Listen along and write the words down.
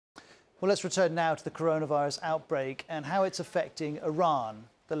Well, let's return now to the coronavirus outbreak and how it's affecting Iran.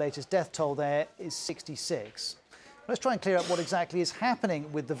 The latest death toll there is 66. Let's try and clear up what exactly is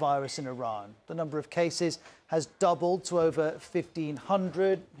happening with the virus in Iran. The number of cases has doubled to over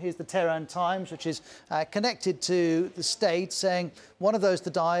 1,500. Here's the Tehran Times, which is connected to the state, saying one of those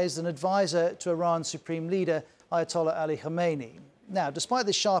to die is an advisor to Iran's supreme leader, Ayatollah Ali Khamenei. Now, despite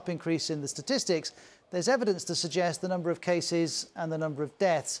this sharp increase in the statistics, there's evidence to suggest the number of cases and the number of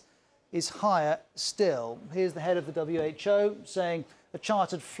deaths is higher still. Here's the head of the WHO saying a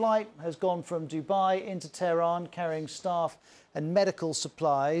chartered flight has gone from Dubai into Tehran carrying staff and medical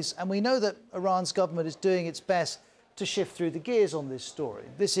supplies. And we know that Iran's government is doing its best to shift through the gears on this story.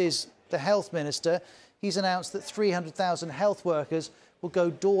 This is the health minister. He's announced that 300,000 health workers will go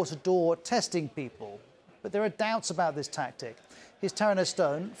door to door testing people. But there are doubts about this tactic. Here's Tarana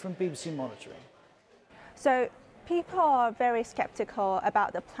Stone from BBC Monitoring. So people are very skeptical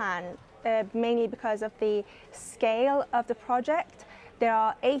about the plan, mainly because of the scale of the project. There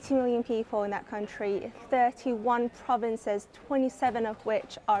are 80 million people in that country, 31 provinces, 27 of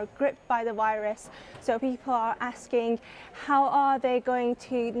which are gripped by the virus. So people are asking, how are they going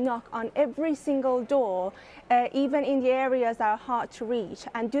to knock on every single door, even in the areas that are hard to reach?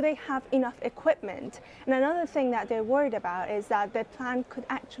 And do they have enough equipment? And another thing that they're worried about is that the plan could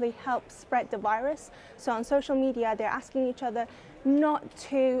actually help spread the virus. So on social media, they're asking each other not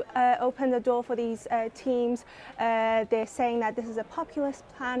to open the door for these teams. They're saying that this is a populist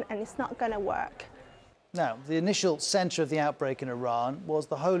plan and it's not going to work. Now, the initial centre of the outbreak in Iran was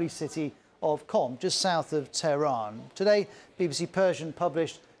the holy city of Qom, just south of Tehran. Today, BBC Persian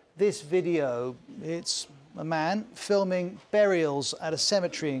published this video. It's a man filming burials at a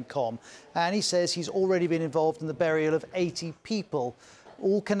cemetery in Qom, and he says he's already been involved in the burial of 80 people,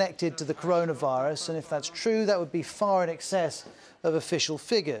 all connected to the coronavirus, and if that's true, that would be far in excess of official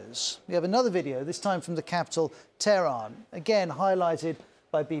figures. We have another video, this time from the capital, Tehran, again highlighted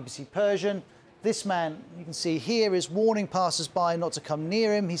by BBC Persian. This man, you can see here, is warning passers-by not to come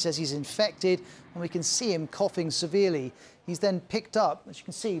near him. He says he's infected, and we can see him coughing severely. He's then picked up, as you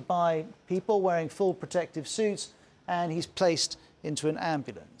can see, by people wearing full protective suits, and he's placed into an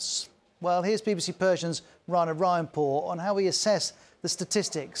ambulance. Well, here's BBC Persian's Rana Ryanpour on how we assess the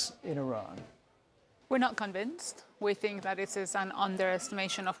statistics in Iran. We're not convinced. We think that it is an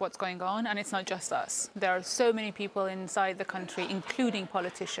underestimation of what's going on, and it's not just us. There are so many people inside the country, including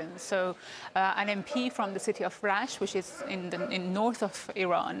politicians. So an MP from the city of Rash, which is in north of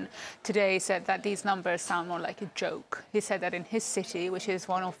Iran, today said that these numbers sound more like a joke. He said that in his city, which is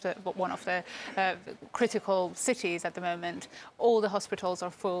one of the critical cities at the moment, all the hospitals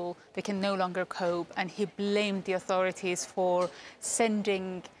are full, they can no longer cope, and he blamed the authorities for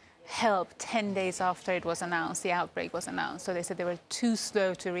sending help 10 days after it was announced, the outbreak was announced. So they said they were too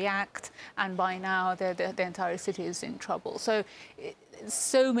slow to react, and by now the entire city is in trouble.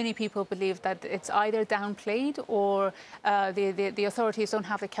 So many people believe that it's either downplayed or the authorities don't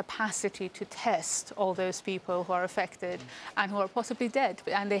have the capacity to test all those people who are affected and who are possibly dead.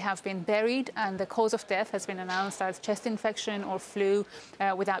 And they have been buried, and the cause of death has been announced as chest infection or flu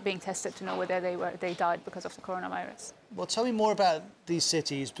without being tested to know whether they died because of the coronavirus. Well, tell me more about these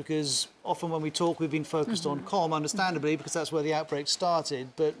cities, because often when we talk, we've been focused on Qom, understandably, because that's where the outbreak started.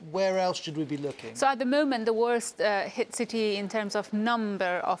 But where else should we be looking? So at the moment, the worst hit city in terms of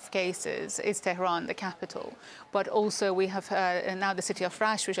number of cases is Tehran, the capital. But also we have now the city of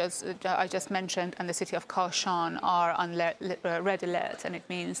Rash, which I just mentioned, and the city of Kashan are on red alert, and it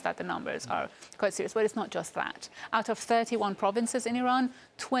means that the numbers are quite serious. But it's not just that. Out of 31 provinces in Iran,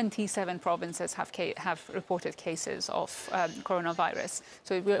 27 provinces have reported cases of coronavirus.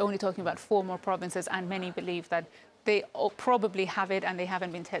 So we're only talking about 4 more provinces, and many believe that they probably have it and they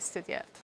haven't been tested yet.